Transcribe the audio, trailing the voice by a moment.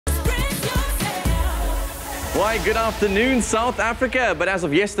Why, good afternoon, South Africa. But as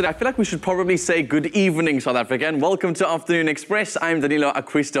of yesterday, I feel like we should probably say good evening, South Africa. And welcome to Afternoon Express. I'm Danilo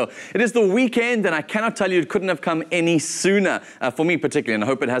Acquisto. It is the weekend, and I cannot tell you it couldn't have come any sooner. For me particularly, and I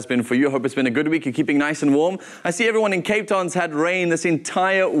hope it has been for you. I hope it's been a good week. You're keeping nice and warm. I see everyone in Cape Town's had rain this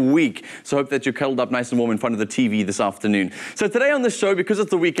entire week. So I hope that you're cuddled up nice and warm in front of the TV this afternoon. So today on the show, because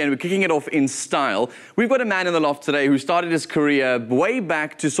it's the weekend, we're kicking it off in style. We've got a man in the loft today who started his career way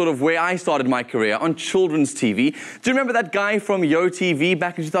back to sort of where I started my career, on children's TV. Do you remember that guy from Yo TV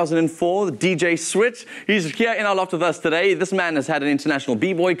back in 2004, the DJ Switch? He's here in our loft with us today. This man has had an international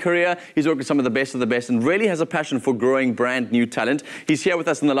b-boy career. He's worked with some of the best and really has a passion for growing brand new talent. He's here with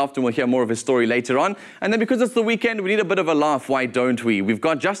us in the loft, and we'll hear more of his story later on. And then because it's the weekend, we need a bit of a laugh. Why don't we? We've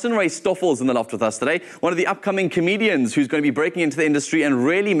got Justin Ray Stoffels in the loft with us today, one of the upcoming comedians who's going to be breaking into the industry and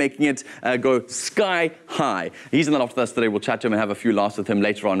really making it go sky high. He's in the loft with us today. We'll chat to him and have a few laughs with him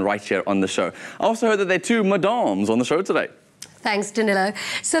later on right here on the show. I also heard that there are two madames on the show today. Thanks, Danilo.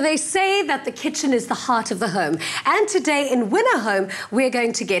 So they say that the kitchen is the heart of the home. And today in Winner Home, we're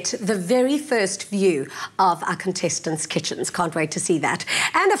going to get the very first view of our contestants' kitchens. Can't wait to see that.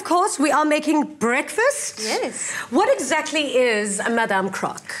 And of course, we are making breakfast. Yes. What exactly is a Madame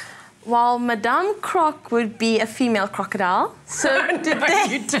Croc? Well, Madame Croc would be a female crocodile. So today...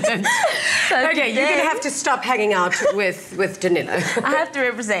 You didn't. Okay, you're going to have to stop hanging out with Danilo. I have to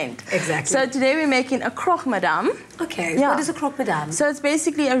represent. Exactly. So today we're making a Croque Madame. Okay, yeah. What is a Croque Madame? So it's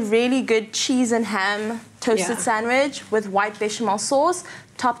basically a really good cheese and ham toasted sandwich with white bechamel sauce,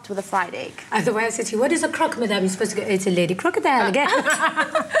 topped with a fried egg. The way I said to you, what is a Croque Madame? You're supposed to go, it's a lady crocodile again.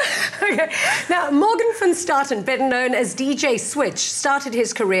 Okay. Now, Morgan van Staten, better known as DJ Switch, started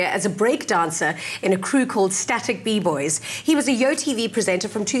his career as a break dancer in a crew called Static B-Boys. He was a Yo TV presenter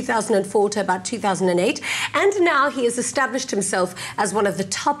from 2004 to about 2008, and now he has established himself as one of the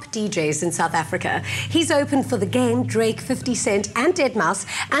top DJs in South Africa. He's opened for The Game, Drake, 50 Cent, and Deadmau5,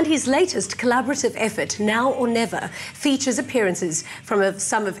 and his latest collaborative effort, Now or Never, features appearances from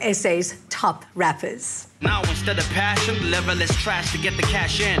some of SA's top rappers. Now instead of passion, the level is trash to get the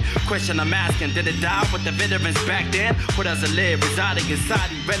cash in. Question I'm asking, did it die with the veterans back then? Or does it live residing inside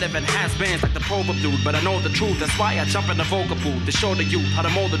irrelevant has-beens like the probe dude? But I know the truth, that's why I jump in the vocal booth to show the youth how to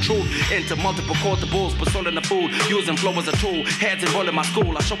mold the truth into multiple quotables, but sold in the food, using flow as a tool. Heads enrolled in my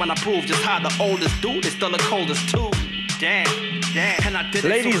school, I show and I prove just how the oldest dude is still the coldest too. Damn. And I did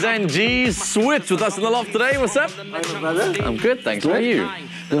Ladies and G's, Switch with us in the loft today. What's up? Hi, brother. I'm good, thanks. How are you?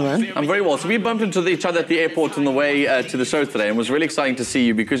 Good, man. I'm very well. So we bumped into each other at the airport on the way to the show today, and it was really exciting to see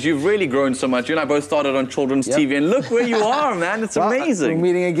you because you've really grown so much. You and I both started on children's TV, and look where you are, man. It's amazing.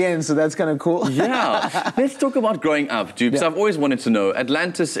 We're meeting again, so that's kind of cool. Yeah. Let's talk about growing up, dude, because I've always wanted to know.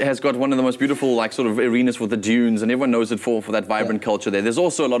 Atlantis has got one of the most beautiful, like, sort of arenas with the dunes, and everyone knows it for that vibrant culture there. There's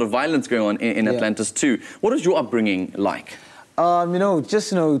also a lot of violence going on in Atlantis too. What was your upbringing like?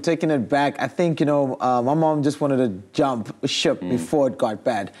 Taking it back, I think, my mom just wanted to jump ship before it got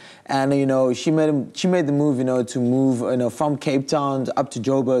bad. And, she made the move, to move, from Cape Town up to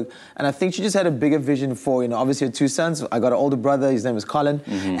Joburg. And I think she just had a bigger vision for, obviously her two sons. I got an older brother, his name is Colin.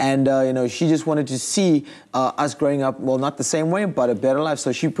 And, she just wanted to see us growing up, well, not the same way, but a better life.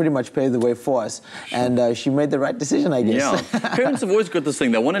 So she pretty much paved the way for us. And she made the right decision, I guess. Yeah. Parents have always got this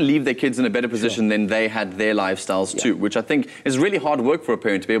thing. They want to leave their kids in a better position than they had their lifestyles too, which I think is really hard work for a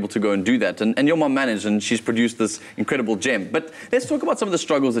parent to be able to go and do that. And your mom managed, and she's produced this incredible gem. But let's talk about some of the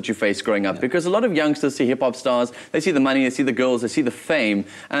struggles that you faced growing up, because a lot of youngsters see hip-hop stars, they see the money, they see the girls, they see the fame,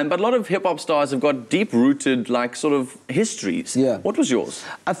 but a lot of hip-hop stars have got deep-rooted, like, sort of histories. Yeah. What was yours?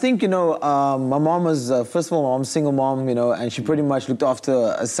 I think, my mom was, first of all, my mom's a single mom, and she pretty much looked after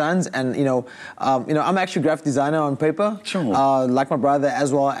her sons, and, I'm actually a graphic designer on paper, like my brother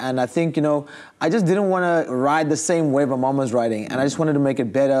as well, and I think, I just didn't want to ride the same wave my mom was riding, and I just wanted to make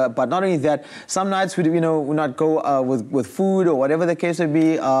it better. But not only that, some nights we'd not go with food or whatever the case would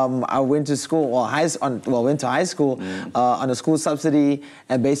be. I went to school, went to high school on a school subsidy,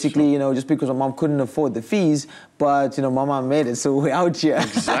 and basically, just because my mom couldn't afford the fees, but my mom made it, so we're out here.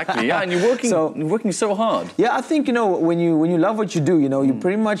 Exactly, yeah, and you're working so hard. Yeah, I think when you love what you do, you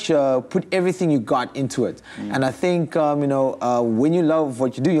pretty much put everything you got into it, and I think when you love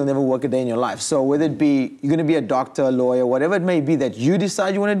what you do, you'll never work a day in your life. So whether it be you're going to be a doctor, a lawyer, whatever it may be that you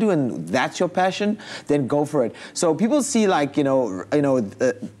decide you want to do, and that's your passion, then go for it. So people see like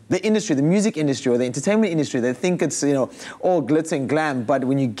the industry, the music industry or the entertainment industry, they think it's, you know, all glitz and glam. But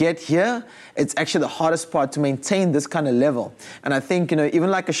when you get here, it's actually the hardest part to maintain this kind of level. And I think, you know, even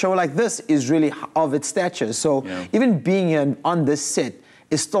like a show like this is really of its stature. So even being here on this set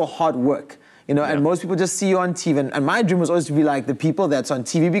is still hard work. you know, and most people just see you on TV. And my dream was always to be like the people that's on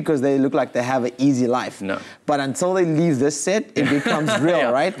TV because they look like they have an easy life. No. But until they leave this set, it becomes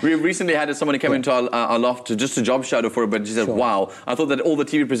real, right? We recently had someone who came into our loft just to job shadow for it, but she said, wow, I thought that all the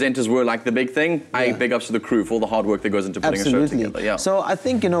TV presenters were like the big thing. I big ups to the crew for all the hard work that goes into putting a show together. Yeah. So I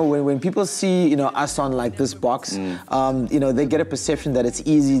think, you know, when people see, you know, us on like this box, you know, they get a perception that it's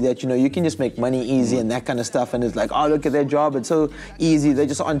easy, that, you know, you can just make money easy and that kind of stuff. And it's like, oh, look at their job. It's so easy. They're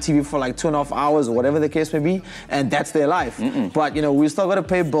just on TV for like 2.5 hours or whatever the case may be. And that's their life. But, you know, we still got to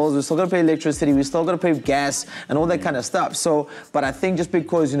pay bills. We still got to pay electricity. We still got to pay gas and all that kind of stuff. So, but I think just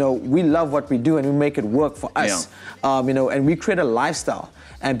because, you know, we love what we do and we make it work for us, you know, and we create a lifestyle.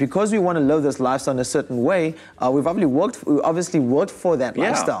 And because we want to live this lifestyle in a certain way, we've obviously worked for that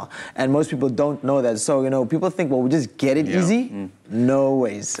lifestyle. And most people don't know that. So, you know, people think, well, we just get it easy. No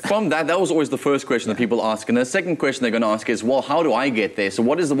ways. From that was always the first question that people ask. And the second question they're going to ask is, well, how do I get there? So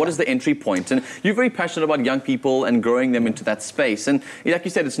what is the entry point? And you're very passionate about young people and growing them into that space. And like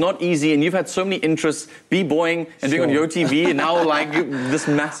you said, it's not easy. And you've had so many interests, b-boying and being on YoTV and now like this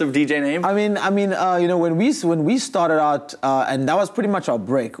massive DJ name. I mean, you know, when we started out, and that was pretty much our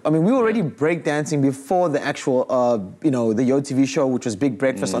break. I mean, we were already breakdancing before the actual, you know, the YoTV show, which was Big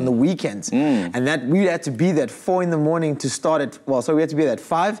Breakfast on the weekends. And that we had to be there at 4 in the morning to start it. Well, so we had to be there at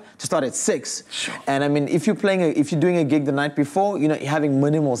 5 to start at 6. Sure. And I mean, if you're doing a gig the night before, you know, you're having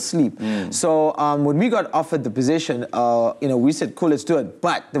minimal sleep. So when we got offered the position, you know, we said, cool, let's do it.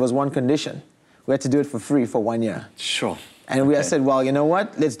 But there was one condition. We had to do it for free for 1 year. Sure. And we said, well, you know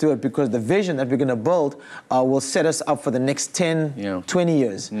what? Let's do it because the vision that we're going to build will set us up for the next 10, 20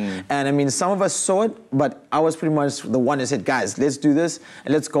 years. And I mean, some of us saw it, but I was pretty much the one that said, guys, let's do this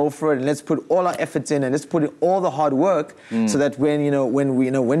and let's go for it and let's put all our efforts in and let's put in all the hard work so that when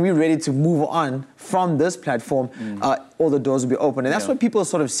we're ready to move on from this platform, all the doors will be open. And that's what people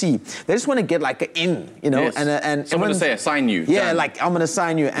sort of see. They just want to get like an in, you know, and someone to say, sign you. Yeah, done. like I'm going to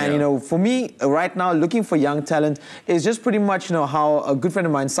sign you. And, you know, for me right now, looking for young talent is just pretty much, you know, how a good friend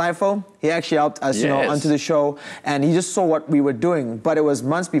of mine, Cypho, he actually helped us, you know, onto the show, and he just saw what we were doing. But it was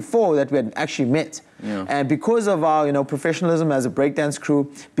months before that we had actually met. And because of our, you know, professionalism as a breakdance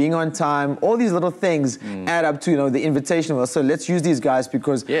crew, being on time, all these little things add up to, you know, the invitation. Well, so let's use these guys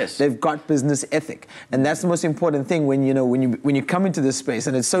because they've got business ethic, and that's the most important thing when you come into this space.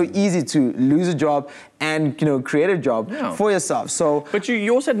 And it's so easy to lose a job and, you know, create a job for yourself. So, but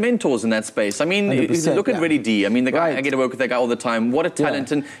you also had mentors in that space. I mean, look at Reddy D. I mean, the guy I get to work with that guy all the time. What a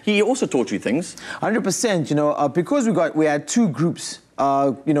talent, and he also taught you things. 100%. You know, because we had 2 groups.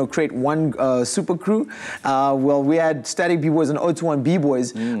 You know, create one super crew. Well, we had Static B-Boys and 021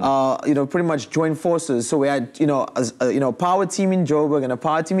 B-Boys, you know, pretty much join forces. So we had, you know, a power team in Joburg and a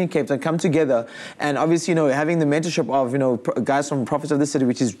power team in Cape Town come together. And obviously, you know, having the mentorship of, you know, guys from Prophets of the City,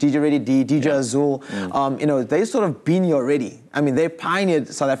 which is DJ Reddy D, DJ Azul, you know, they sort of been here already. I mean, they pioneered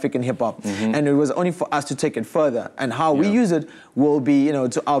South African hip-hop. And it was only for us to take it further. And how we use it will be, you know,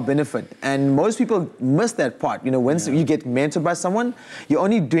 to our benefit. And most people miss that part. You know, when you get mentored by someone, you're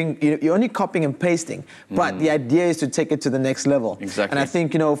only copying and pasting, but the idea is to take it to the next level. Exactly. And I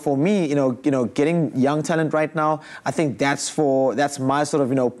think, you know, for me, you know, getting young talent right now, I think that's my sort of,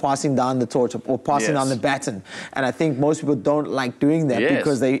 you know, passing down the torch or passing down the baton. And I think most people don't like doing that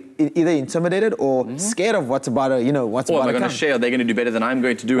because they either intimidated or scared of what's about to, you know, what's about to come. Or am I going to share? They're going to do better than I'm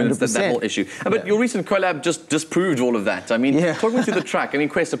going to do, and it's that whole issue. But your recent collab just proved all of that. I mean, talk me through the track. I mean,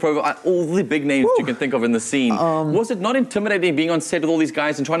 Questa, Provo, all the big names you can think of in the scene. Was it not intimidating being on set with all these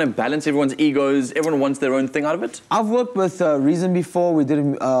guys and trying to balance everyone's egos? Everyone wants their own thing out of it? I've worked with Reason before. We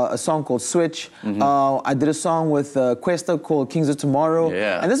did a song called Switch. I did a song with Questa called Kings of Tomorrow.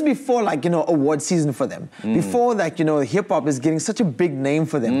 And this is before, like, you know, award season for them. Before, like, you know, hip-hop is getting such a big name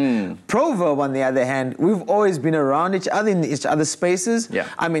for them. Proverb, on the other hand, we've always been around each other in each other's spaces.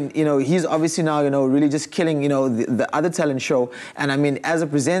 I mean, you know, he's obviously now, you know, really just killing, you know, the other talent show. And I mean, as a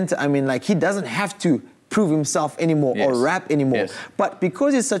presenter, I mean, like, he doesn't have to prove himself anymore or rap anymore. But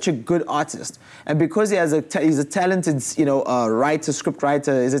because he's such a good artist and because he's a talented, you know, writer, script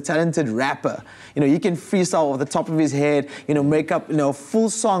writer, he's a talented rapper, you know, he can freestyle off the top of his head, you know, make up, you know, full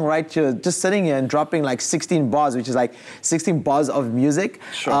song right here, just sitting here and dropping like 16 bars, which is like 16 bars of music,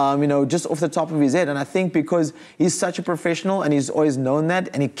 you know, just off the top of his head. And I think because he's such a professional and he's always known that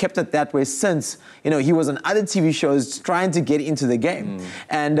and he kept it that way since, you know, he was on other TV shows trying to get into the game.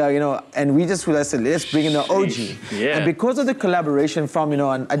 And, you know, and we just realized, let's bring in the OG. And because of the collaboration from, you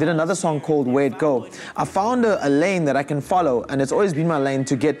know, and I did another song called Where It Go, I found a lane that I can follow, and it's always been my lane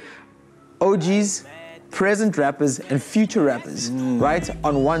to get OGs, present rappers, and future rappers, right,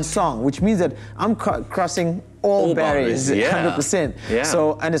 on one song, which means that I'm crossing all barriers, yeah. 100%. Yeah.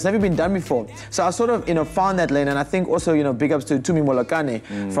 So, and it's never been done before. So I sort of, found that lane, and I think also, big ups to Tumi Molokane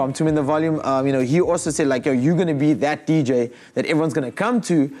from Tumi in the Volume. He also said like, yo, you're gonna be that DJ that everyone's gonna come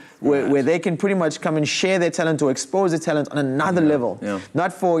to, where they can pretty much come and share their talent or expose their talent on another level. Yeah.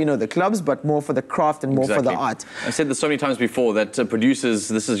 Not for, the clubs, but more for the craft and more for the art. I said this so many times before that producers,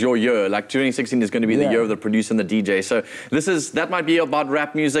 this is your year. Like 2016 is going to be the year of the producer and the DJ. So that might be about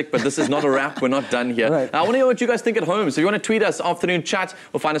rap music, but this is not a rap. We're not done here. Right. I want to hear what you guys think at home. So if you want to tweet us, Afternoon Chat,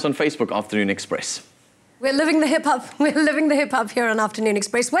 or find us on Facebook, Afternoon Express. We're living the hip-hop. We're living the hip-hop here on Afternoon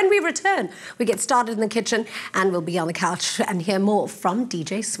Express. When we return, we get started in the kitchen and we'll be on the couch and hear more from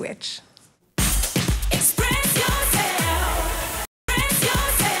DJ Switch.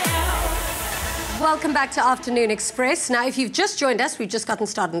 Welcome back to Afternoon Express. Now, if you've just joined us, we've just gotten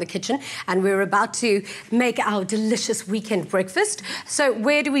started in the kitchen and we're about to make our delicious weekend breakfast. So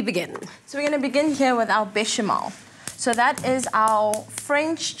where do we begin? So we're going to begin here with our bechamel. So that is our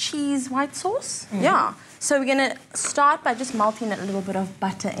French cheese white sauce. Yeah. So we're going to start by just melting a little bit of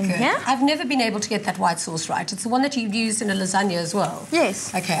butter in here. I've never been able to get that white sauce right. It's the one that you've used in a lasagna as well.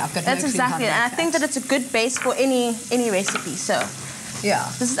 Yes. Okay, I've got That's exactly it. And I think that it's a good base for any recipe. So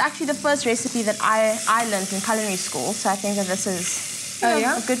yeah. This is actually the first recipe that I learned in culinary school. So I think that this is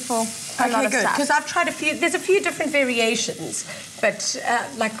good for a lot of stuff. Because I've tried there's a few different variations, but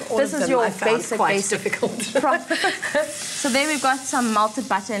like all this of is them your I found quite difficult. So there we've got some melted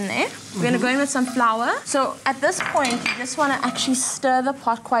butter in there. We're going to go in with some flour. So at this point, you just want to actually stir the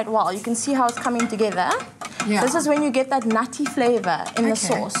pot quite well. You can see how it's coming together. Yeah. This is when you get that nutty flavor in the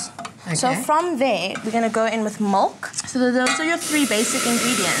sauce. Okay. So from there, we're going to go in with milk. So those are your three basic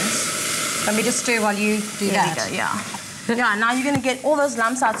ingredients. Let me just stir while you do that. There you go, yeah. Now you're going to get all those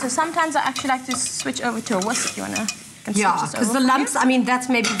lumps out. So sometimes I actually like to switch over to a whisk. You want to? Yeah, because the lumps, I mean, that's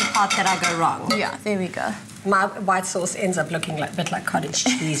maybe the part that I go wrong. Yeah, there we go. My white sauce ends up looking like a bit like cottage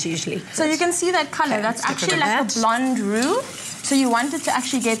cheese usually. So you can see that colour. Okay, that's actually like a blonde roux. So you want it to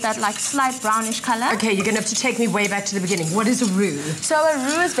actually get that like slight brownish colour. Okay, you're going to have to take me way back to the beginning. What is a roux? So a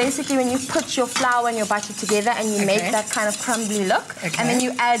roux is basically when you put your flour and your butter together and you make that kind of crumbly look. Okay. And then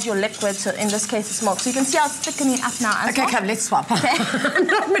you add your liquid, so in this case it's milk. So you can see how it's thickening up now. Okay, come, let's swap. Okay. I'm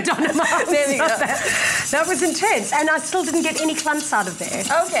not Madonna Mars. There we go. That was intense. And I still didn't get any clumps out of there.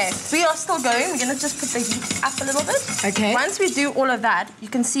 Okay, we are still going. We're going to just put the heat up a little bit. Okay. Once we do all of that, you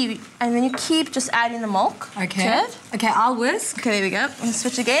can see, and then you keep just adding the milk. Okay. Okay, I'll whisk. Okay, there we go. And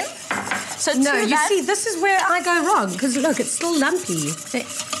switch again. So no, you see, this is where I go wrong, because look, it's still lumpy.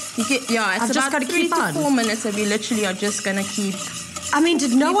 You get, it's about 3 to 4 minutes that we literally are just going to keep. I mean,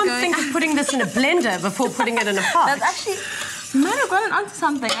 did no one think of putting this in a blender before putting it in a pot? That's actually, you might have gotten onto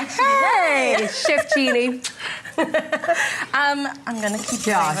something, actually. Hey, Chef Jeannie. I'm going to keep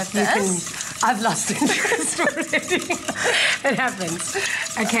going with this. I've lost interest already. It happens.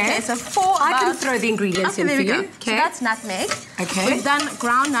 Okay. So I can throw the ingredients in for you. Okay. So that's nutmeg. Okay. We've done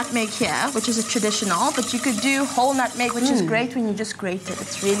ground nutmeg here, which is a traditional, but you could do whole nutmeg, which is great when you just grate it.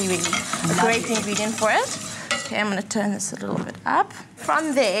 It's really, really a great ingredient for it. Okay, I'm going to turn this a little bit up.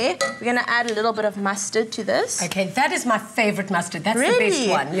 From there, we're going to add a little bit of mustard to this. Okay, that is my favourite mustard. That's the best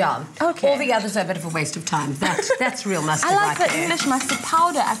one, yeah. Okay. All the others are a bit of a waste of time. That's real mustard. I like the English mustard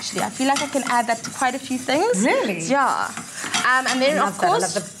powder, actually. I feel like I can add that to quite a few things. Really? Yeah. And then, of course...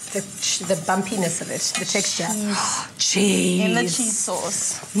 I love the bumpiness of it, the texture. Cheese. In the cheese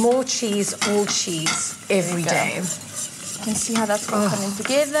sauce. More cheese, all cheese, every day. You can see how that's all coming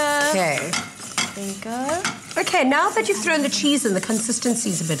together. Okay. There you go. Okay, now that you've thrown the cheese in, the consistency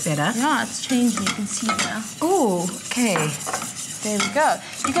is a bit better. Yeah, it's changing. You can see there. Oh, okay. There we go.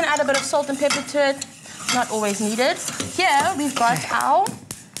 You can add a bit of salt and pepper to it. Not always needed. Here we've got our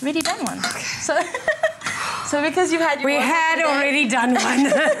already done one. Okay. So because you had your... We had already done one.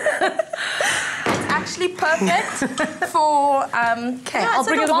 It's actually perfect for... okay, I'll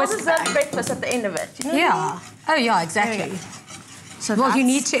bring it a whisk back. Breakfast at the end of it. You know yeah. Oh, yeah, exactly. So well, you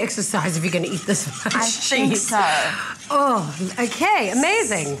need to exercise if you're going to eat this much I think so. Oh, okay,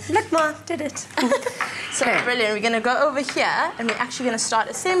 amazing. Look, Ma, did it. So brilliant. We're going to go over here and we're actually going to start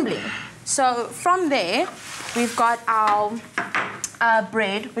assembling. So from there, we've got our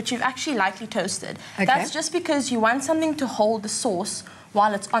bread, which we've actually lightly toasted. Okay. That's just because you want something to hold the sauce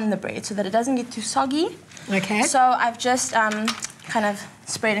while it's on the bread so that it doesn't get too soggy. Okay. So I've just kind of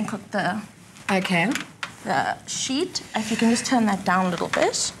spread and cooked the... Okay. The sheet, if you can just turn that down a little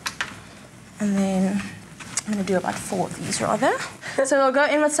bit. And then I'm going to do about 4 of these rather. So we'll go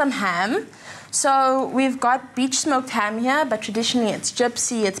in with some ham. So we've got beach smoked ham here, but traditionally it's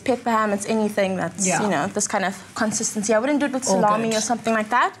gypsy, it's pepper ham, it's anything that's, you know, this kind of consistency. I wouldn't do it with salami or something like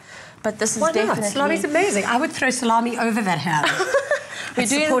that. but this is Why definitely... not? Salami's amazing. I would throw salami over that ham. We're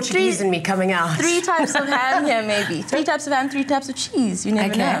doing Portuguese in me coming out. 3 types of ham here, maybe. 3 types of ham, 3 types of cheese. You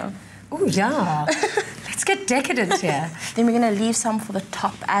never know. Oh, yeah. Let's get decadent here. Then we're going to leave some for the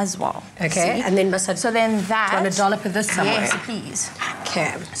top as well. Okay, see? and then must have... So then that... Want a dollop of this somewhere? Yes, please.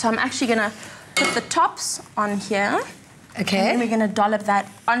 Okay. So I'm actually going to put the tops on here. Okay. And then we're going to dollop that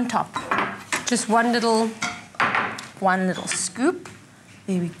on top. Just one little scoop.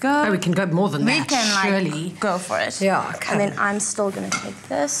 There we go. Oh, we can go more than that, We can, surely. go for it. Yeah, and then I'm still going to take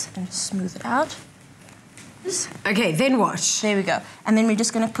this and smooth it out. Okay, then what? There we go. And then we're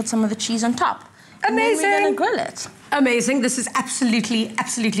just going to put some of the cheese on top. Amazing. And then we're going to grill it. Amazing. This is absolutely,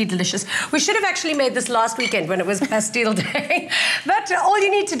 absolutely delicious. We should have actually made this last weekend when it was Bastille Day. But all you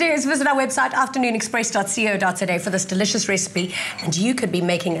need to do is visit our website, afternoonexpress.co.za, for this delicious recipe. And you could be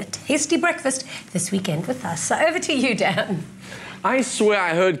making a tasty breakfast this weekend with us. So over to you, Dan. I swear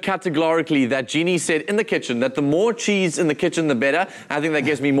I heard categorically that Jeannie said in the kitchen that the more cheese in the kitchen, the better. I think that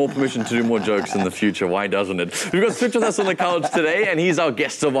gives me more permission to do more jokes in the future. Why doesn't it? We've got Switch with us on the couch today, and he's our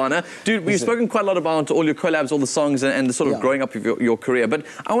guest of honor. Dude, we've spoken quite a lot about all your collabs, all the songs, and the sort of growing up of your career. But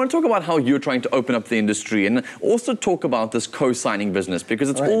I want to talk about how you're trying to open up the industry and also talk about this co-signing business,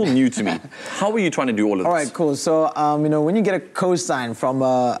 because it's all new to me. How are you trying to do all of this? All right, cool. So, you know, when you get a co-sign from,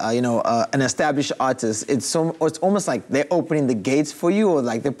 an established artist, it's almost like they're opening the gates for you, or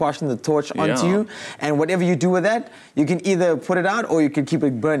like they're passing the torch onto you, and whatever you do with that, you can either put it out or you can keep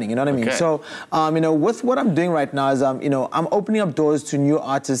it burning, you know what I mean? So, you know, with what I'm doing right now is, you know, I'm opening up doors to new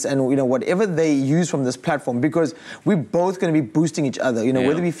artists and, you know, whatever they use from this platform, because we're both going to be boosting each other, you know,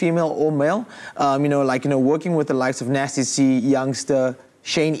 whether it be female or male, you know, like, you know, working with the likes of Nasty C, Youngster,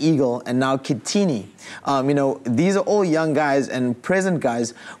 Shane Eagle, and now Kitini. You know, these are all young guys and present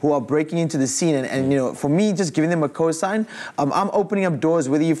guys who are breaking into the scene. And you know, for me, just giving them a cosign, I'm opening up doors,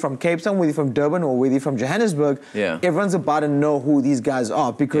 whether you're from Cape Town, whether you're from Durban, or whether you're from Johannesburg. Everyone's about to know who these guys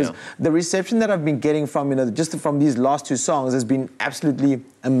are, because the reception that I've been getting from, you know, just from these last 2 songs has been absolutely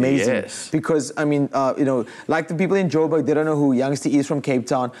amazing. Because, I mean, you know, like the people in Joburg, they don't know who Youngster is from Cape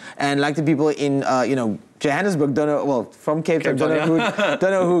Town. And like the people in, you know, Johannesburg don't know, well, from Cape Town, don't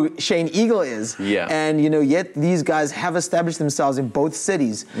know who Shane Eagle is. And, you know, yet these guys have established themselves in both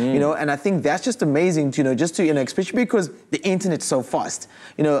cities, you know, and I think that's just amazing to, you know, just to, you know, especially because the internet's so fast.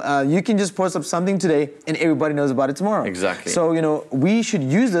 You know, you can just post up something today and everybody knows about it tomorrow. So, you know, we should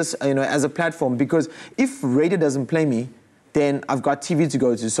use this, you know, as a platform, because if radio doesn't play me, then I've got TV to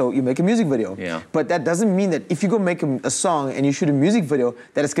go to, so you make a music video. But that doesn't mean that if you go make a song and you shoot a music video,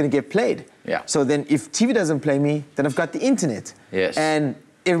 that it's going to get played. So then if TV doesn't play me, then I've got the internet. And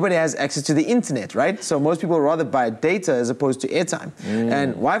everybody has access to the internet, right? So most people rather buy data as opposed to airtime.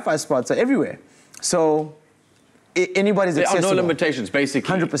 And Wi-Fi spots are everywhere. So anybody's accessible. There are no limitations,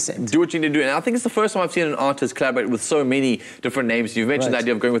 basically. 100%. Do what you need to do. And I think it's the first time I've seen an artist collaborate with so many different names. You've mentioned the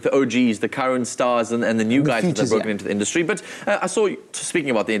idea of going with the OGs, the current stars, and the new guys that have broken into the industry. But I saw, speaking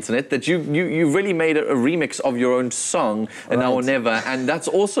about the internet, that you really made a remix of your own song, Now or Never. And that's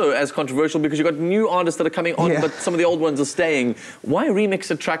also as controversial because you've got new artists that are coming on, but some of the old ones are staying. Why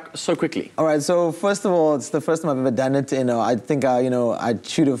remix a track so quickly? All right, so first of all, it's the first time I've ever done it. You know, I think, you know, I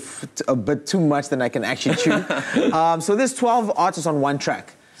chewed a bit too much than I can actually chew. So there's 12 artists on one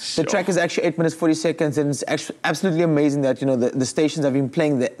track. The track is actually 8 minutes, 40 seconds, and it's actually absolutely amazing that, you know, the stations have been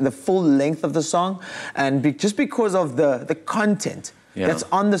playing the full length of the song, and just because of the content that's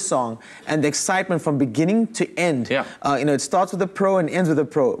on the song and the excitement from beginning to end. You know, it starts with a pro and ends with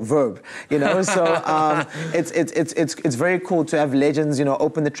a verb. You know, so it's very cool to have legends, you know,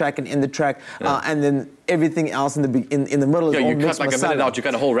 open the track and end the track, and then everything else in the middle is all you mixed cut like a minute out, you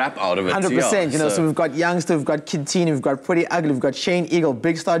cut a whole rap out of it. 100%. You know, so we've got Youngster, we've got Kid Teen, we've got Pretty Ugly, we've got Shane Eagle,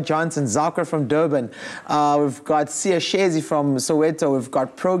 Big Star Johnson, Zakra from Durban, we've got Sia Shazy from Soweto, we've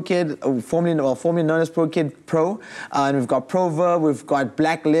got Pro Kid, formerly known as Pro Kid Pro, and we've got Proverb, we've got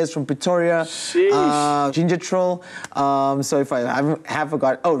Black Liz from Pretoria, Ginger Troll. So if I have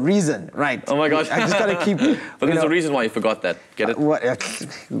forgot, Reason, right? Oh my gosh! I just gotta keep. But there's a reason why you forgot that. Get it? What?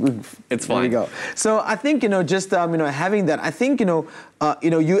 It's fine. There we go. So I think, you know, just you know, having that, I think, you know,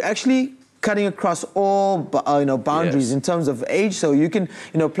 you actually cutting across all you know, boundaries in terms of age. So you can,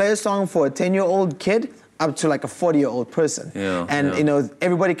 you know, play a song for a 10-year-old kid up to like a 40-year-old person. And, you know,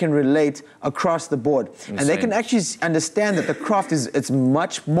 everybody can relate across the board. And they can actually understand that the craft it's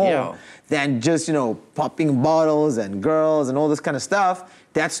much more than just, you know, popping bottles and girls and all this kind of stuff.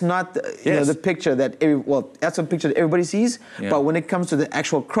 That's not, you know, the picture that, that's a picture that everybody sees. But when it comes to the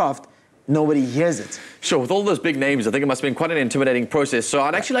actual craft, nobody hears it. Sure, with all those big names, I think it must have been quite an intimidating process. So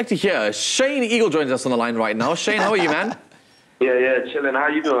I'd actually like to hear, Shane Eagle joins us on the line right now. Shane, how are you, man? Yeah, chilling. How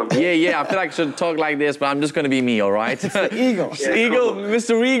you doing, man? Yeah, I feel like I should talk like this, but I'm just going to be me, all right? Eagle. Yeah, Eagle, cool.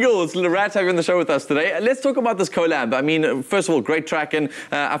 Mr. Eagle, it's Rats having the show with us today. Let's talk about this collab. I mean, first of all, great track. And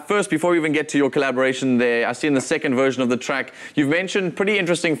first, before we even get to your collaboration there, I see in the second version of the track, you've mentioned pretty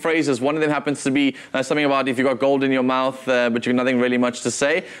interesting phrases. One of them happens to be something about if you got gold in your mouth, but you've nothing really much to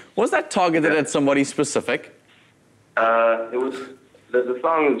say. Was that targeted at somebody specific? It was... The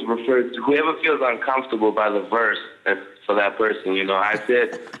song is referred to whoever feels uncomfortable by the verse for that person, you know. I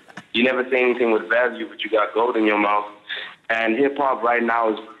said, you never say anything with value, but you got gold in your mouth. And hip-hop right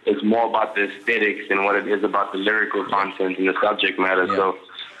now is more about the aesthetics than what it is about the lyrical content and the subject matter. Yeah. So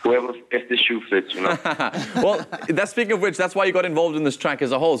whoever, if the shoe fits, you know. Well, speaking of which, that's why you got involved in this track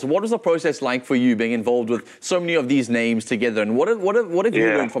as a whole. So what was the process like for you being involved with so many of these names together? And what have you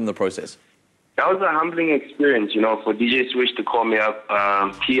learned from the process? That was a humbling experience, you know, for DJ Switch to call me up.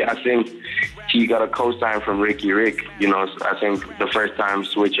 I think he got a co-sign from Ricky Rick. You know, I think the first time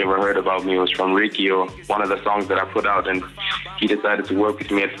Switch ever heard about me was from Ricky or one of the songs that I put out, and he decided to work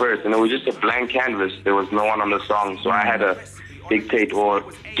with me at first. And it was just a blank canvas. There was no one on the song, so I had to dictate or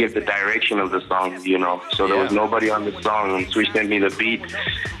give the direction of the song, you know. So there was nobody on the song, and Switch sent me the beat,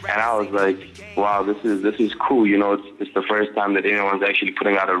 and I was like, wow, this is cool, you know. It's the first time that anyone's actually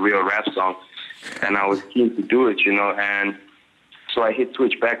putting out a real rap song. And I was keen to do it, you know, and so I hit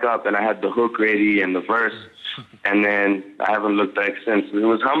Switch back up and I had the hook ready and the verse, and then I haven't looked back since. It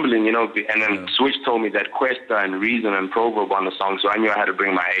was humbling, you know, and then Switch told me that Questa and Reason and Proverb on the song, so I knew I had to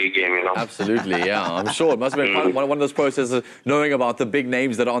bring my A game, you know. Absolutely, yeah, I'm sure. It must have been one of those processes, knowing about the big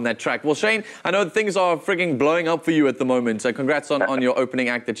names that are on that track. Well, Shane, I know things are frigging blowing up for you at the moment, so congrats on your opening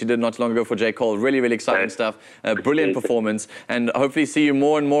act that you did not long ago for J. Cole. Really, really exciting stuff. Brilliant performance, and hopefully see you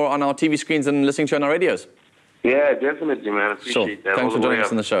more and more on our TV screens and listening to you on our radios. Yeah, definitely, man. I appreciate that. Thanks for joining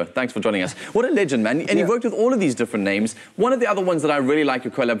us on the show. Thanks for joining us. What a legend, man. And you've worked with all of these different names. One of the other ones that I really like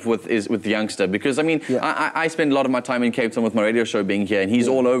your collab with is with Youngster, because, I mean, I spend a lot of my time in Cape Town with my radio show being here, and he's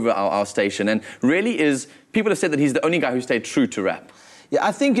all over our station, and really is, people have said that he's the only guy who stayed true to rap. Yeah,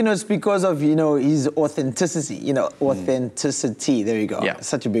 I think, you know, it's because of, you know, his authenticity, you know, authenticity, there you go. Yeah.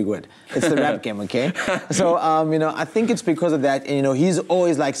 Such a big word. It's the rap game, okay? So, you know, I think it's because of that, and, you know, he's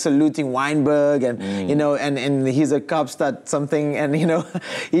always, like, saluting Weinberg, and, you know, and he's a Kaapstad something, and, you know,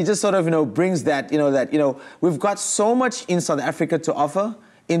 he just sort of, you know, brings that, you know, we've got so much in South Africa to offer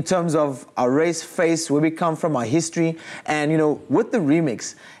in terms of our race, face, where we come from, our history, and, you know, with the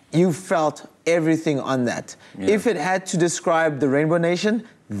remix, you felt everything on that. If it had to describe the Rainbow Nation,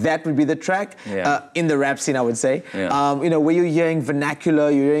 that would be the track in the rap scene, I would say. You know, where you're hearing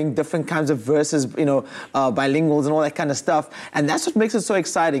vernacular, you're hearing different kinds of verses, you know, bilinguals and all that kind of stuff. And that's what makes it so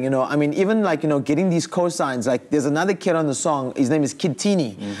exciting, you know. I mean, even like, you know, getting these cosigns, like there's another kid on the song, his name is Kid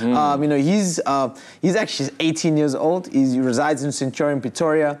Teeny. You know, he's actually 18 years old. He resides in Centurion,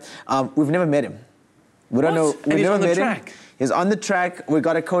 Pretoria. We've never met him. We don't know. And he's on the track. He's on the track. We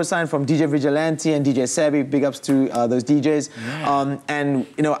got a cosign from DJ Vigilante and DJ Sabi. Big ups to those DJs. And,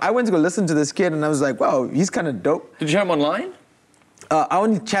 you know, I went to go listen to this kid, and I was like, wow, he's kind of dope. Did you hear him online? I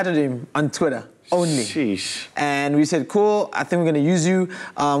only chatted him on Twitter. Only. Sheesh. And we said, cool, I think we're going to use you.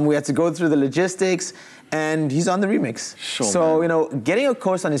 We had to go through the logistics, and he's on the remix. So, you know, getting a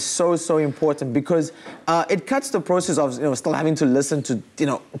cosign is so, so important, because it cuts the process of, you know, still having to listen to, you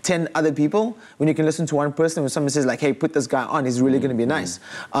know, 10 other people when you can listen to one person. When someone says, like, hey, put this guy on, he's really going to be nice.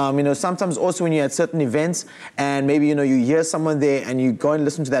 You know, sometimes also when you're at certain events and maybe, you know, you hear someone there and you go and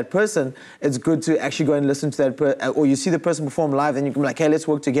listen to that person, it's good to actually go and listen to that person, or you see the person perform live, and you can be like, hey, let's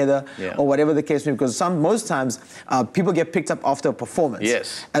work together, or whatever the case may be, because most times people get picked up after a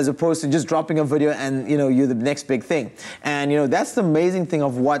performance, as opposed to just dropping a video and, you know, you're the next big thing. And, you know, that's the amazing thing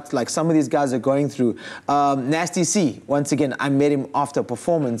of what, like, some of these guys are going through. Nasty C, once again, I met him after a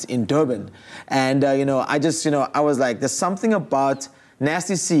performance in Durban. And, you know, I just, you know, I was like, there's something about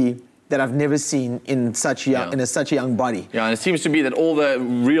Nasty C that I've never seen in such a such a young body. Yeah, and it seems to be that all the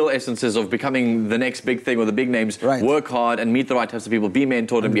real essences of becoming the next big thing or the big names, work hard and meet the right types of people, be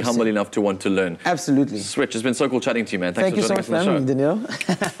mentored and be humble enough to want to learn. Absolutely. Switch, it's been so cool chatting to you, man. Thank you so much for having me, Daniel.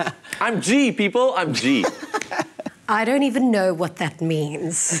 I'm G, people. I'm G. I don't even know what that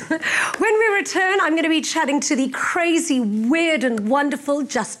means. When we return, I'm going to be chatting to the crazy, weird and wonderful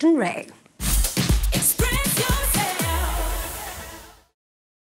Justin Ray.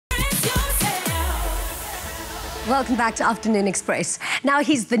 Welcome back to Afternoon Express. Now,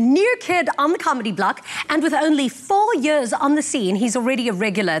 he's the new kid on the comedy block, and with only 4 years on the scene, he's already a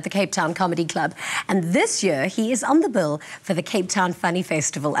regular at the Cape Town Comedy Club. And this year, he is on the bill for the Cape Town Funny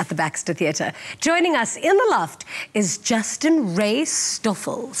Festival at the Baxter Theatre. Joining us in the loft is Justin Ray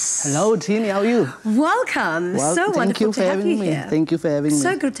Stoffels. Hello, Jeannie, how are you? Welcome. Well, so wonderful to have you me. here. Thank you for having me.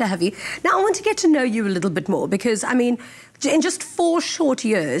 So good to have you. Now, I want to get to know you a little bit more because, I mean, in just 4 short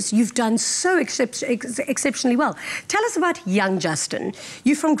years, you've done so exceptionally well. Tell us about young Justin.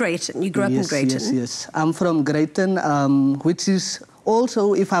 You're from Greyton. You grew up in Greyton. Yes. I'm from Greyton, which is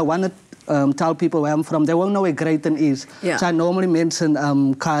also, if I want to tell people where I'm from, they won't know where Greyton is. Yeah. So I normally mention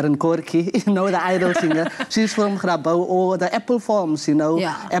Karen Corky, you know, the idol singer. She's from Grabouw, or the apple farms, you know,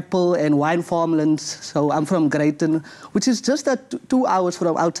 apple and wine farmlands. So I'm from Greyton, which is just 2 hours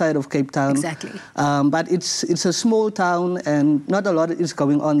from outside of Cape Town. Exactly. But it's a small town and not a lot is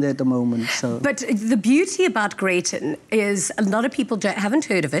going on there at the moment. So. But the beauty about Greyton is a lot of people haven't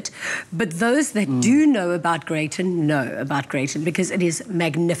heard of it, but those that do know about Greyton because it is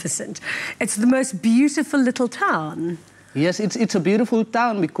magnificent. It's the most beautiful little town. Yes, it's a beautiful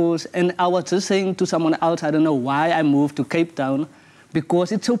town because, and I was just saying to someone else, I don't know why I moved to Cape Town,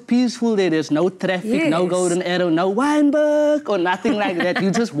 because it's so peaceful there. There's no traffic, no golden arrow, no Wynberg or nothing like that.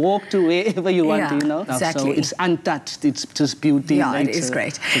 You just walk to wherever you want, you know. Exactly. So it's untouched. It's just beauty. Yeah, it is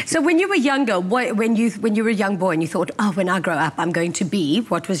great. So when you were younger, when you were a young boy and you thought, oh, when I grow up, I'm going to be,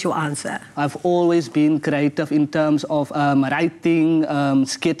 what was your answer? I've always been creative in terms of writing,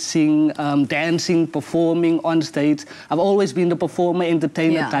 sketching, dancing, performing on stage. I've always been the performer,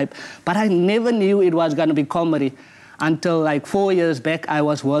 entertainer type. But I never knew it was going to be comedy. Until like 4 years back, I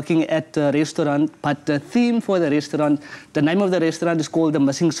was working at a restaurant, but the theme for the restaurant, the name of the restaurant is called The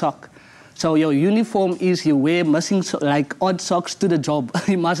Missing Sock. So your uniform is you wear like odd socks to the job.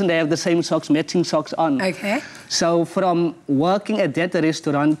 You mustn't have the same socks, matching socks on. Okay. So from working at that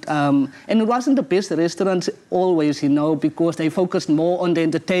restaurant, and it wasn't the best restaurant always, you know, because they focused more on the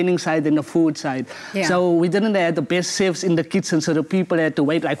entertaining side than the food side. Yeah. So we didn't have the best chefs in the kitchen, so the people had to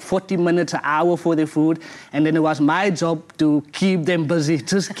wait like 40 minutes, an hour for their food. And then it was my job to keep them busy,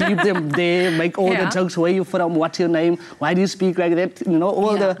 just keep them there, make all the jokes. Where you from? What's your name? Why do you speak like that? You know,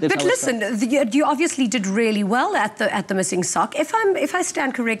 all the... But listen, you obviously did really well at the Missing Sock. If I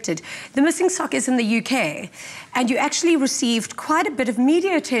stand corrected, the Missing Sock is in the UK, and you actually received quite a bit of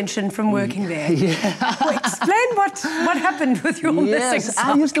media attention from working there. Well, explain what happened with your Missing Sock.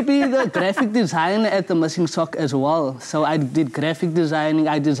 I used to be the graphic designer at the Missing Sock as well. So I did graphic designing.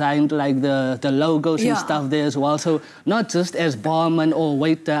 I designed like the logos and stuff there as well. So not just as barman or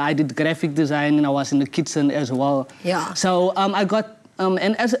waiter, I did graphic design, and I was in the kitchen as well. Yeah. So I got.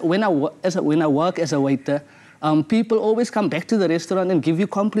 And when I work as a waiter, people always come back to the restaurant and give you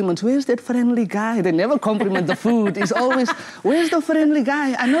compliments. Where's that friendly guy? They never compliment the food. It's always, where's the friendly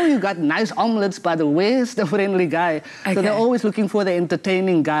guy? I know you got nice omelets, but where's the friendly guy? Okay. So they're always looking for the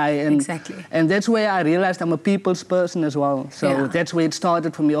entertaining guy. And, and that's where I realized I'm a people's person as well. So that's where it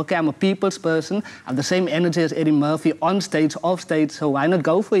started for me. Okay, I'm a people's person. I have the same energy as Eddie Murphy, on stage, off stage. So why not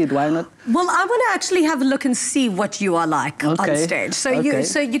go for it? Why not? Well, I want to actually have a look and see what you are like on stage. So,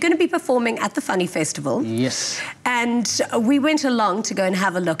 you're going to be performing at the Funny Festival. Yes. And we went along to go and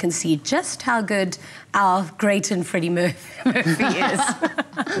have a look and see just how good our Greyton Freddie Murphy is.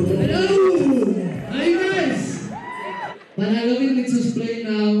 Hello! How you guys? But I love it to explain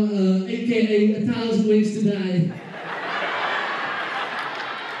now, a.k.a. 1,000 Ways to Die.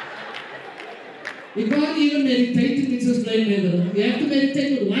 You can't even meditate in this explain level. You have to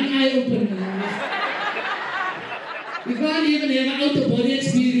meditate with one eye open. You can't even have an out-of-body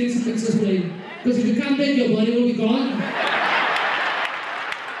experience in this explain. Because if you come back, your body will be gone.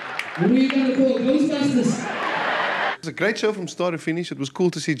 We're going to call Ghostbusters. It was a great show from start to finish. It was cool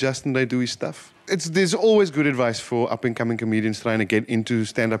to see Justin Ray do his stuff. There's always good advice for up-and-coming comedians trying to get into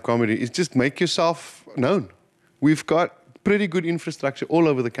stand-up comedy. It's just make yourself known. We've got pretty good infrastructure all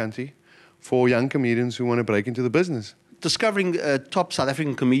over the country for young comedians who want to break into the business. Discovering top South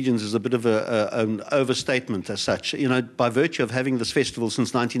African comedians is a bit of an overstatement as such. You know, by virtue of having this festival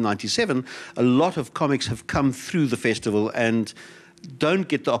since 1997, a lot of comics have come through the festival and don't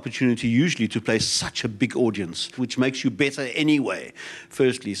get the opportunity usually to play such a big audience, which makes you better anyway,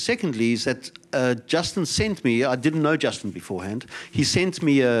 firstly. Secondly is that Justin sent me, I didn't know Justin beforehand, he sent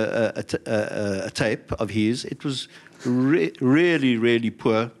me a tape of his. It was really, really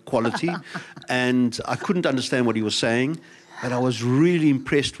poor quality, and I couldn't understand what he was saying, but I was really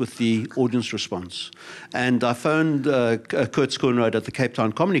impressed with the audience response. And I phoned Kurt Schoenroyd at the Cape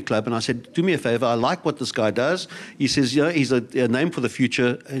Town Comedy Club, and I said, do me a favor, I like what this guy does. He says, you know, he's a name for the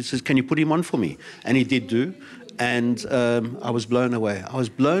future. He says, can you put him on for me? And he did do. And I was blown away. I was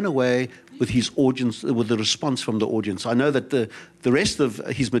blown away with his audience, with the response from the audience. I know that the rest of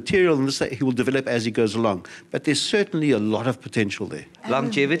his material and this, he will develop as he goes along, but there's certainly a lot of potential there.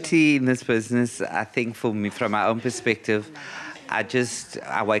 Longevity in this business, I think for me, from my own perspective,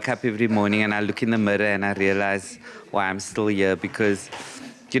 I wake up every morning and I look in the mirror and I realize why I'm still here, because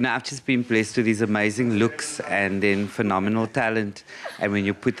you know, I've just been blessed with these amazing looks and then phenomenal talent. And when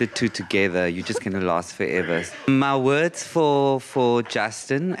you put the two together, you're just going to last forever. My words for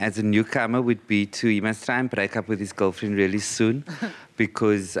Justin as a newcomer would be he must try and break up with his girlfriend really soon,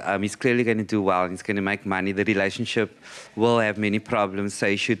 because he's clearly going to do well and he's going to make money. The relationship will have many problems, so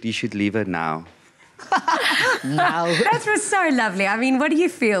he should leave her now. Now. That was so lovely. I mean, what do you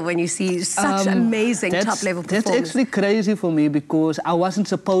feel when you see such amazing top-level performance? That's actually crazy for me, because I wasn't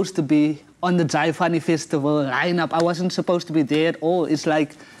supposed to be on the Jive Funny Festival lineup. I wasn't supposed to be there at all. It's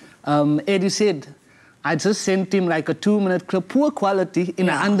like Eddie said, I just sent him like a 2-minute clip, poor quality, in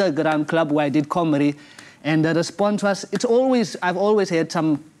an underground club where I did comedy. And the response was, I've always had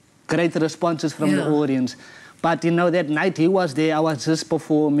some great responses from the audience. But, you know, that night he was there, I was just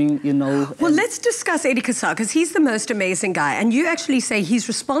performing, you know. Well, let's discuss Eddie Kassar, because he's the most amazing guy. And you actually say he's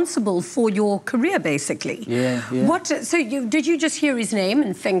responsible for your career, basically. Yeah. So did you just hear his name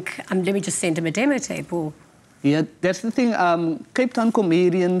and think, let me just send him a demo tape, or...? Yeah, that's the thing. Cape Town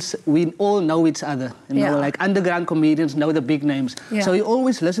comedians, we all know each other. You know, like underground comedians know the big names. Yeah. So you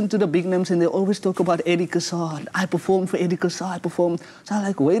always listen to the big names and they always talk about Eddie Kassar. I performed for Eddie Kassar, I performed. So I'm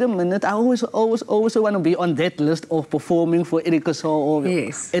like, wait a minute, I always want to be on that list of performing for Eddie Kassar or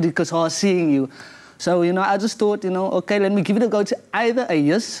Eddie Kassar seeing you. So, you know, I just thought, you know, okay, let me give it a go. It's either a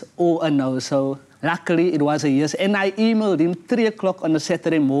yes or a no. So luckily it was a yes. And I emailed him 3 o'clock on a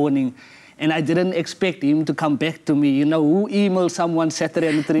Saturday morning. And I didn't expect him to come back to me. You know, who emails someone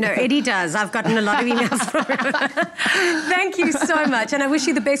Saturday at 3? No, Eddie does. I've gotten a lot of emails from him. Thank you so much. And I wish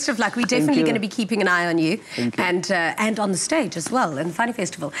you the best of luck. We're definitely going to be keeping an eye on you. And on the stage as well, in the Funny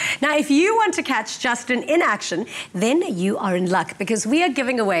Festival. Now, if you want to catch Justin in action, then you are in luck, because we are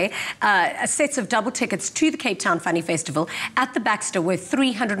giving away sets of double tickets to the Cape Town Funny Festival at the Baxter worth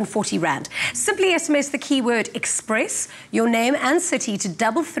 340 Rand. Simply SMS the keyword Express, your name and city to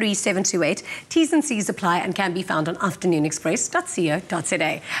 33728. T's and C's apply and can be found on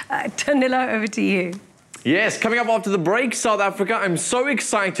afternoonexpress.co.za. Danilo, over to you. Yes, coming up after the break, South Africa, I'm so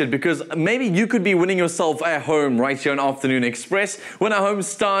excited because maybe you could be winning yourself a home right here on Afternoon Express when our home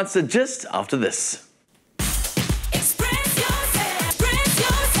starts just after this.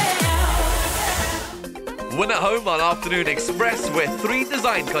 Win a home on Afternoon Express, where 3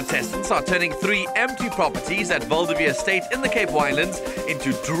 design contestants are turning 3 empty properties at Valdevie Estate in the Cape Winelands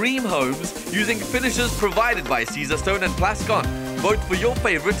into dream homes using finishes provided by Caesarstone and Plascon. Vote for your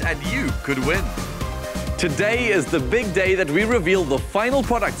favorite and you could win. Today is the big day that we reveal the final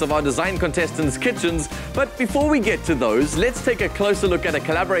products of our design contestants' kitchens. But before we get to those, let's take a closer look at a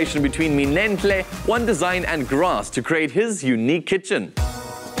collaboration between Minentle, One Design and Grass to create his unique kitchen.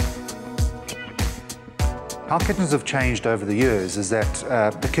 How kitchens have changed over the years is that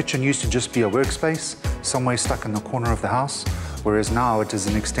the kitchen used to just be a workspace, somewhere stuck in the corner of the house, whereas now it is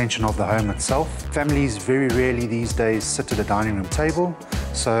an extension of the home itself. Families very rarely these days sit at a dining room table,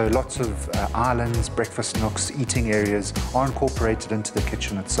 so lots of islands, breakfast nooks, eating areas are incorporated into the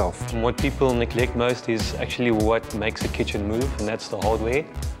kitchen itself. What people neglect most is actually what makes a kitchen move, and that's the hardware.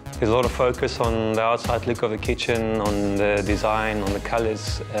 There's a lot of focus on the outside look of the kitchen, on the design, on the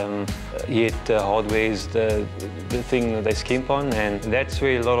colors, yet the hardware is the thing that they skimp on, and that's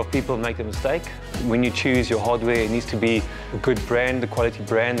where a lot of people make a mistake. When you choose your hardware, it needs to be a good brand, a quality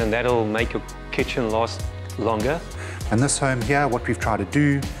brand, and that'll make your kitchen last longer. In this home here, what we've tried to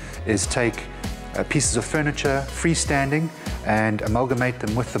do is take pieces of furniture, freestanding, and amalgamate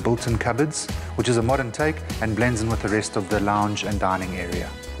them with the built-in cupboards, which is a modern take and blends in with the rest of the lounge and dining area.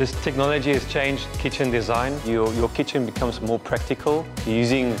 This technology has changed kitchen design. Your kitchen becomes more practical. You're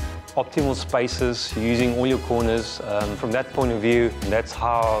using optimal spaces, you're using all your corners. From that point of view, that's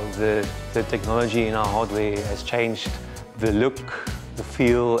how the technology in our hardware has changed the look, the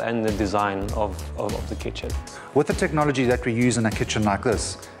feel and the design of the kitchen. With the technology that we use in a kitchen like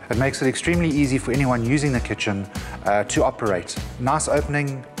this, it makes it extremely easy for anyone using the kitchen to operate. Nice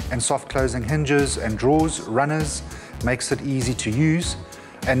opening and soft closing hinges and drawers, runners, makes it easy to use.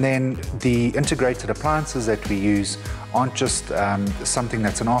 And then the integrated appliances that we use aren't just something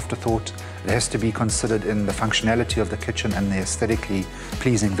that's an afterthought. It has to be considered in the functionality of the kitchen and the aesthetically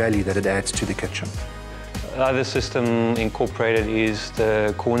pleasing value that it adds to the kitchen. The other system incorporated is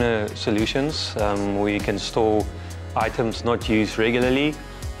the corner solutions, where you can store items not used regularly.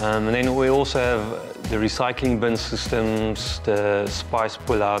 And then we also have the recycling bin systems, the spice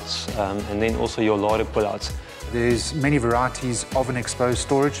pullouts, and then also your larder pullouts. There's many varieties of an exposed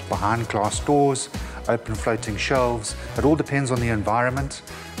storage, behind glass doors, open floating shelves. It all depends on the environment,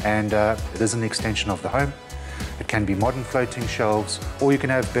 and it is an extension of the home. It can be modern floating shelves, or you can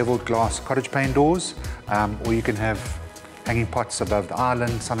have beveled glass cottage pane doors, or you can have hanging pots above the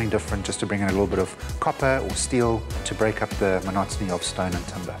island, something different just to bring in a little bit of copper or steel to break up the monotony of stone and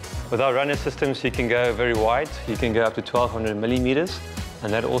timber. With our runner systems, you can go very wide. You can go up to 1200 millimeters.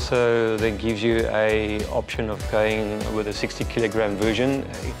 And that also then gives you an option of going with a 60 kilogram version.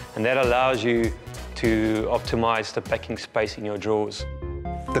 And that allows you to optimize the packing space in your drawers.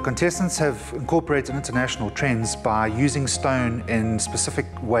 The contestants have incorporated international trends by using stone in specific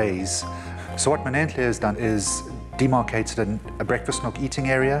ways. So what Minentle has done is demarcated a breakfast nook eating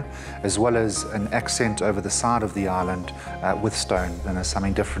area, as well as an accent over the side of the island with stone, and there's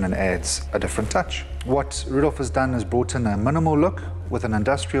something different and adds a different touch. What Rudolf has done is brought in a minimal look with an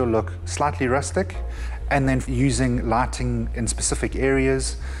industrial look, slightly rustic, and then using lighting in specific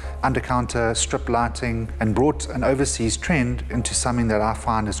areas, under-counter strip lighting, and brought an overseas trend into something that I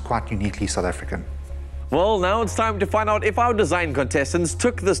find is quite uniquely South African. Well, now it's time to find out if our design contestants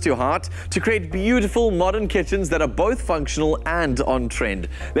took this to heart to create beautiful modern kitchens that are both functional and on trend.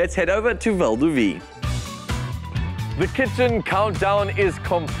 Let's head over to Val de Vie. The kitchen countdown is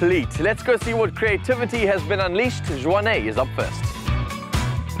complete. Let's go see what creativity has been unleashed. Joanne is up first.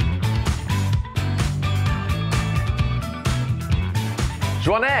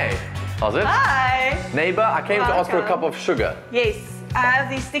 Joanne, how's it? Hi. Neighbor, I came to ask for a cup of sugar. Yes. I have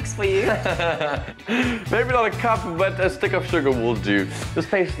these sticks for you. Maybe not a cup, but a stick of sugar will do. This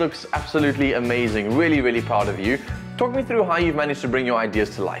place looks absolutely amazing. Really, really proud of you. Talk me through how you've managed to bring your ideas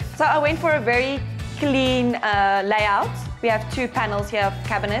to life. So I went for a very clean layout. We have 2 panels here of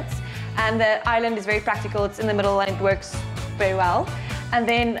cabinets, and the island is very practical. It's in the middle and it works very well. And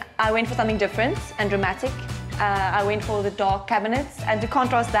then I went for something different and dramatic. I went for the dark cabinets, and to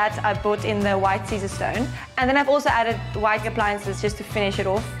contrast that, I brought in the white Caesar stone. And then I've also added white appliances just to finish it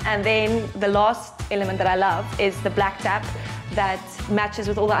off. And then the last element that I love is the black tap that matches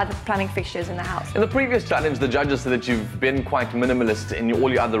with all the other plumbing fixtures in the house. In the previous challenge, the judges said that you've been quite minimalist in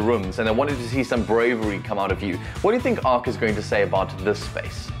all your other rooms, and I wanted to see some bravery come out of you. What do you think Ark is going to say about this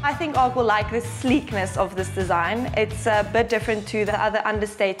space? I think Ark will like the sleekness of this design. It's a bit different to the other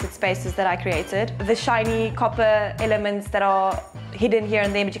understated spaces that I created. The shiny copper elements that are hidden here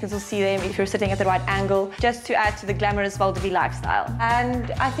and there, but you can still see them if you're sitting at the right angle, just to add to the glamorous Val de Vie lifestyle.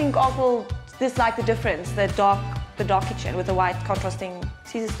 And I think Ark will dislike the difference, the dark kitchen with the white contrasting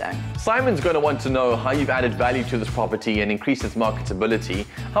Caesar stone. Simon's going to want to know how you've added value to this property and increased its marketability.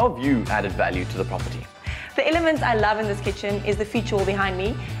 How have you added value to the property? The element I love in this kitchen is the feature wall behind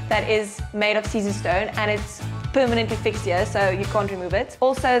me that is made of Caesar stone, and it's permanently fixed here, so you can't remove it.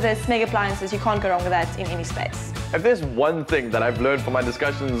 Also, the Smeg appliances, you can't go wrong with that in any space. If there's one thing that I've learned from my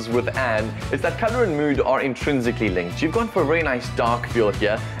discussions with Anne, it's that colour and mood are intrinsically linked. You've gone for a very nice dark feel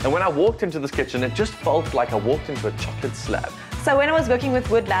here, and when I walked into this kitchen, it just felt like I walked into a chocolate slab. So when I was working with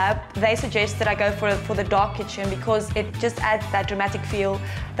Wood Lab, they suggested I go for the dark kitchen because it just adds that dramatic feel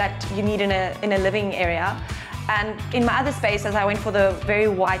that you need in a living area. And in my other spaces, I went for the very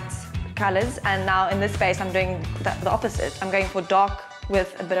white colours, and now in this space, I'm doing the opposite. I'm going for dark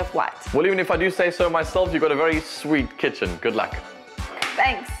with a bit of white. Well, even if I do say so myself, you've got a very sweet kitchen. Good luck.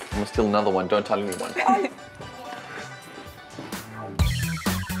 Thanks. I'm gonna steal another one. Don't tell anyone.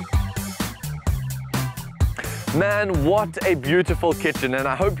 Man, what a beautiful kitchen, and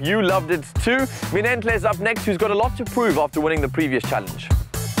I hope you loved it too. Minentle is up next, who's got a lot to prove after winning the previous challenge.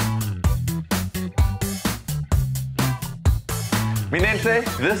 Minentle,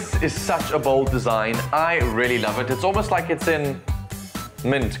 this is such a bold design. I really love it. It's almost like it's in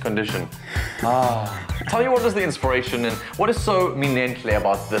mint condition. Tell me, what was the inspiration and what is so Minentle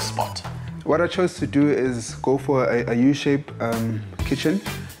about this spot? What I chose to do is go for a U-shaped kitchen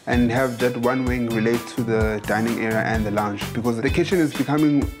and have that one wing relate to the dining area and the lounge, because the kitchen is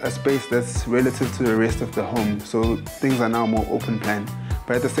becoming a space that's relative to the rest of the home, so things are now more open plan.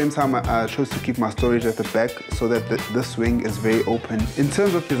 But at the same time, I chose to keep my storage at the back so that this wing is very open. In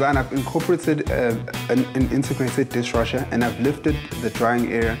terms of design, I've incorporated an integrated dishwasher, and I've lifted the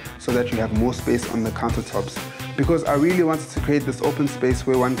drying area so that you have more space on the countertops, because I really wanted to create this open space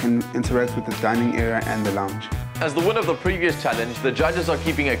where one can interact with the dining area and the lounge. As the winner of the previous challenge, the judges are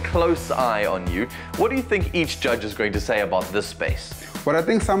keeping a close eye on you. What do you think each judge is going to say about this space? What I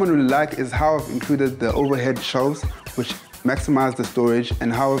think someone will like is how I've included the overhead shelves, which maximize the storage,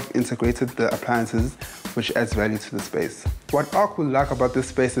 and how I've integrated the appliances, which adds value to the space. What I would like about this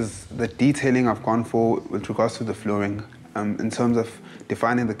space is the detailing I've gone for with regards to the flooring, in terms of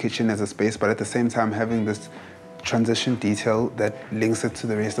defining the kitchen as a space, but at the same time having this transition detail that links it to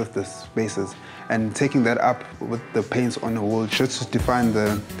the rest of the spaces, and taking that up with the paints on the wall just to define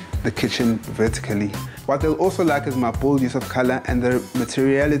the kitchen vertically. What they'll also like is my bold use of color and the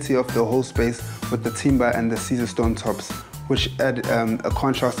materiality of the whole space with the timber and the Caesar stone tops, which add a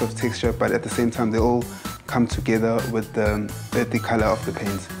contrast of texture, but at the same time they all come together with the color of the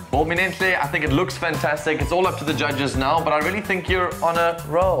paint. Well, Minenhle, I think it looks fantastic. It's all up to the judges now, but I really think you're on a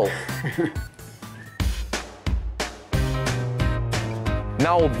roll.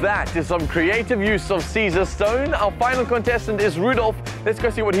 Now that is some creative use of Caesar stone. Our final contestant is Rudolph. Let's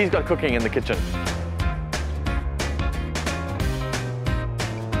go see what he's got cooking in the kitchen.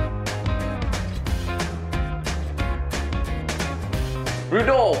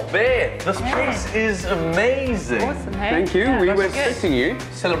 Rudolph, Beth, this place is amazing. Awesome, hey? Thank you. We were expecting you.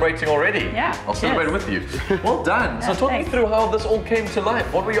 Celebrating already? Yeah. I'll celebrate with you. Well done. So talk me through how this all came to life.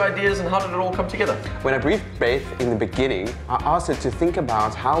 What were your ideas and how did it all come together? When I briefed Beth in the beginning, I asked her to think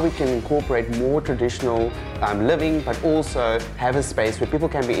about how we can incorporate more traditional living, but also have a space where people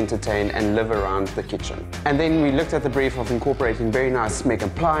can be entertained and live around the kitchen. And then we looked at the brief of incorporating very nice mech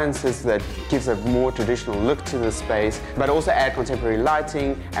appliances that gives a more traditional look to the space, but also add contemporary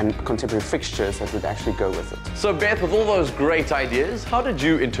lighting and contemporary fixtures that would actually go with it. So Beth, with all those great ideas, how did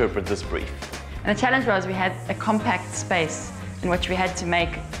you interpret this brief? And the challenge was we had a compact space in which we had to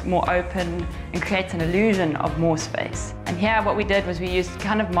make more open and create an illusion of more space. And here what we did was we used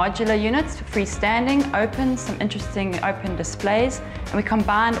kind of modular units, freestanding, open, some interesting open displays, and we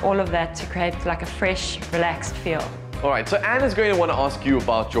combined all of that to create like a fresh, relaxed feel. All right, so Anne is going to want to ask you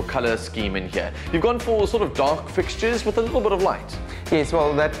about your color scheme in here. You've gone for sort of dark fixtures with a little bit of light. Yes,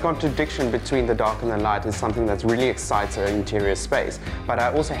 well, that contradiction between the dark and the light is something that really excites our interior space. But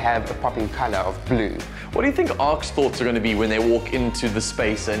I also have a popping color of blue. What do you think Ark's thoughts are going to be when they walk into the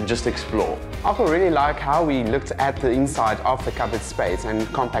space and just explore? Ark will really like how we looked at the inside of the cupboard space and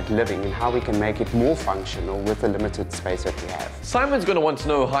compact living and how we can make it more functional with the limited space that we have. Simon's going to want to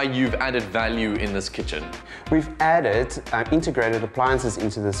know how you've added value in this kitchen. We've added integrated appliances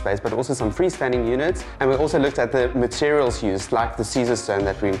into the space, but also some freestanding units. And we also looked at the materials used, like the Caesar stone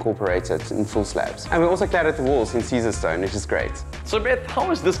that we incorporated in full slabs. And we also cladded the walls in Caesar stone, which is great. So Beth, how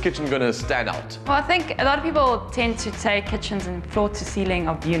is this kitchen going to stand out? Well, I think a lot of people tend to take kitchens and floor to ceiling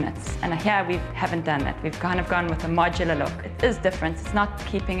of units. And here we haven't done that. We've kind of gone with a modular look. It is different. It's not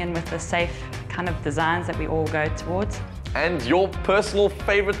keeping in with the safe kind of designs that we all go towards. And your personal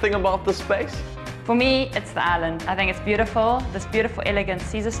favorite thing about this space? For me, it's the island. I think it's beautiful, this beautiful, elegant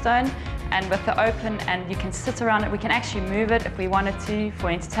Caesar stone, and with the open, and you can sit around it. We can actually move it if we wanted to for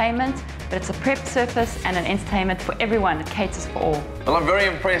entertainment, but it's a prep surface and an entertainment for everyone. It caters for all. Well, I'm very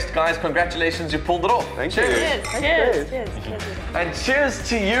impressed, guys. Congratulations, you pulled it off. Thank you. Cheers. Cheers. Cheers. Cheers. And cheers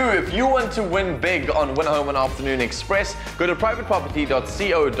to you. If you want to win big on Win a Home on Afternoon Express, go to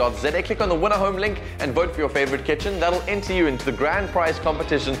privateproperty.co.za, click on the Win a Home link and vote for your favorite kitchen. That'll enter you into the grand prize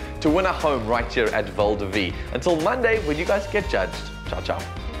competition to win a home right here at Val de Vie. Until Monday, when you guys get judged. Ciao, ciao.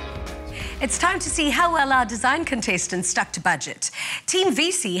 It's time to see how well our design contestants stuck to budget. Team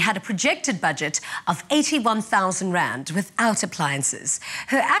VC had a projected budget of 81,000 Rand without appliances.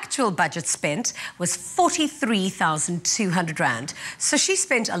 Her actual budget spent was 43,200 Rand, so she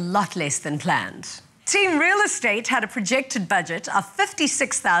spent a lot less than planned. Team Real Estate had a projected budget of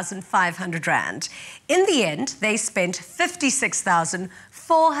 56,500 Rand. In the end, they spent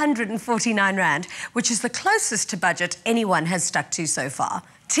 56,449 Rand, which is the closest to budget anyone has stuck to so far.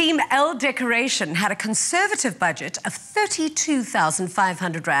 Team L Decoration had a conservative budget of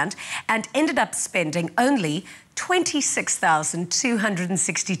 32,500 Rand and ended up spending only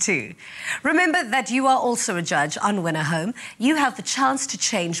 26,262. Remember that you are also a judge on Win a Home. You have the chance to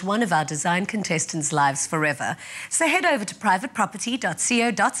change one of our design contestants' lives forever. So head over to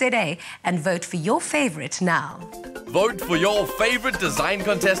privateproperty.co.za and vote for your favorite now. Vote for your favorite design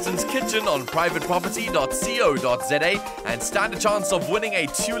contestant's kitchen on privateproperty.co.za and stand a chance of winning a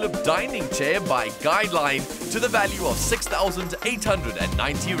tulip dining chair by Guideline to the value of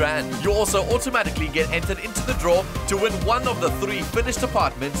 6,890 Rand. You also automatically get entered into the draw to win one of the 3 finished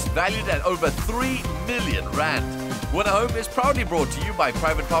apartments valued at over 3 million Rand. Win a Home is proudly brought to you by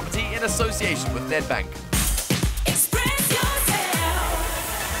Private Property in association with Nedbank.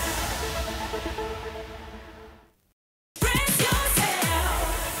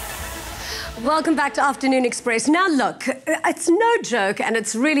 Welcome back to Afternoon Express. Now look, it's no joke and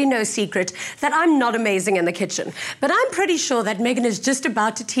it's really no secret that I'm not amazing in the kitchen. But I'm pretty sure that Megan is just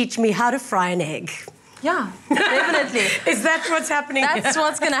about to teach me how to fry an egg. Yeah, definitely. Is that what's happening? That's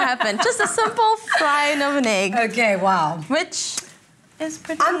what's going to happen. Just a simple frying of an egg. Okay, wow. Which is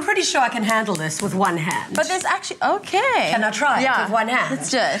pretty... I'm pretty sure I can handle this with one hand. But there's actually... Okay. Can I try it with one hand? Let's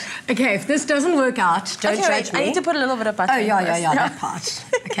do it. Okay, if this doesn't work out, don't judge me. I need to put a little bit of butter in first. that part.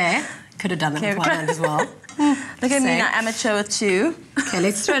 Okay. Could have done that with one hand as well. Look at me now, amateur with two. Okay,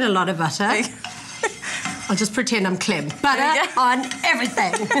 let's throw in a lot of butter. I'll just pretend I'm Clem. Butter on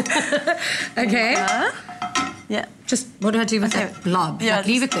everything. Okay. Yeah. Just, what do I do with that blob? Yeah, like,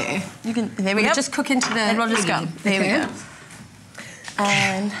 leave it there. You can, there we go. Just cook into the... And we'll just go. There we go.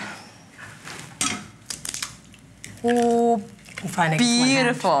 And... Oh,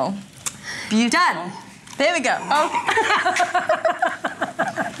 beautiful. Beautiful. Done. There we go.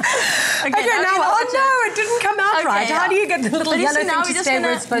 Okay, now, oh no, it didn't come out right. How do you get the little yellow thing to stay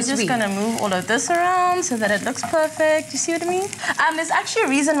where it's supposed to be? We're just going to move all of this around so that it looks perfect. You see what I mean? There's actually a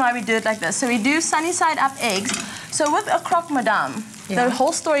reason why we do it like this. So we do sunny side up eggs. So with a Croquet Madame, the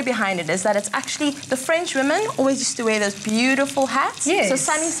whole story behind it is that it's actually the French women always used to wear those beautiful hats. Yes. So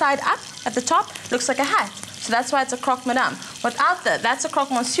sunny side up at the top looks like a hat. So that's why it's a Croquet Madame. Without that's a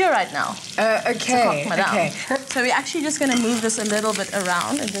Croquet Monsieur right now. Okay. Okay. So we're actually just going to move this a little bit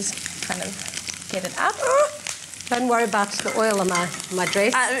around and just kind of get it up. Don't worry about the oil on my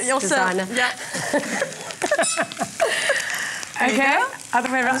dress, designer. Yeah. Okay.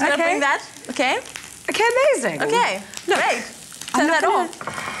 Other way around. I'm just going to bring that. Okay. Okay, amazing. Okay. Look, great. Turn that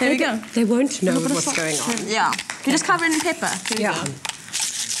off. There we go. They won't know what's going on. Yeah. You just cover it in pepper. Yeah.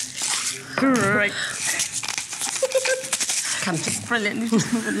 Great. Come to brilliant.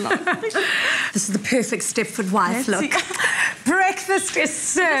 Just move it along. This is the perfect Stepford wife look. Breakfast is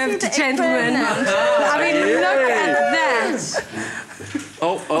served, gentlemen. I mean, look at that.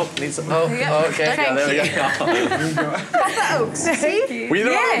 Needs some. Okay. Yeah, there we go. Proper oaks. See? We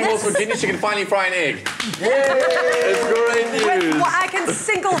know also Guinness, you can finally fry an egg. It's great news. Well, I can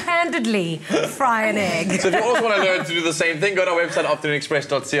single-handedly fry an egg. So if you also want to learn to do the same thing, go to our website,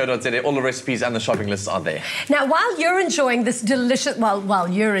 afternoonexpress.co.za. All the recipes and the shopping lists are there. Now, while you're enjoying this delicious, while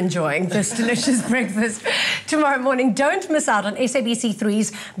you're enjoying this delicious breakfast tomorrow morning, don't miss out on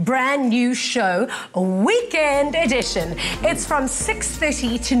SABC3's brand new show, Weekend Edition. It's from 6:30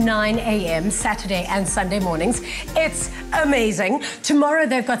 to 9 a.m. Saturday and Sunday mornings. It's amazing. Tomorrow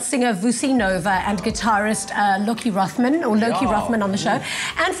they've got singer Vusi Nova and guitarist Loki Rothman on the show.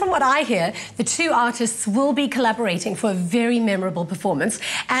 And from what I hear, the two artists will be collaborating for a very memorable performance.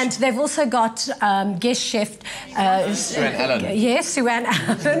 And they've also got guest chef Suanne Allen. Yes, Suanne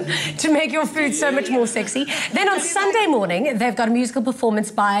Allen, to make your food so much more sexy. Then on Sunday morning, they've got a musical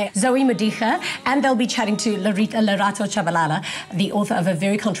performance by Zoe Madiga, and they'll be chatting to Lerato Chabalala, the author of a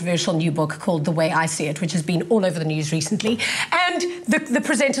very controversial new book called The Way I See It, which has been all over the news recently. And the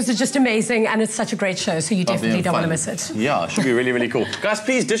presenters are just amazing, and it's such a great show, so you definitely don't want to miss it. Yeah, it should be really, really cool. Guys,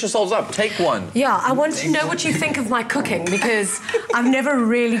 please dish yourselves up. Take one. Yeah, I want to know what you think of my cooking, because I've never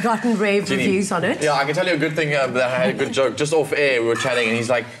really gotten rave reviews on it. Yeah, I can tell you a good thing, that I had a good joke. Just off air, we were chatting, and he's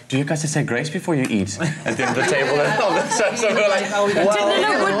like, do you guys say grace before you eat? At the end of the table. So we were like, wow.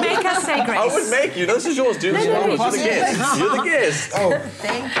 Danilo would make us say grace. I would make you. No, this is yours, dude. This is yours. You're the guest. You're the guest. Oh.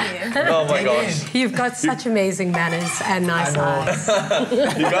 Thank you. Oh my gosh. You've got such amazing manners and nice eyes.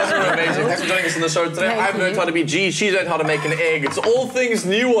 You guys are amazing. Thanks for joining us on the show today. I've learned how to be G. She's learned how to make an egg. It's all things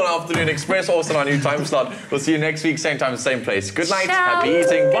new on Afternoon Express, also on our new time slot. We'll see you next week, same time, same place. Good night. Happy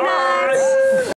eating. Bye.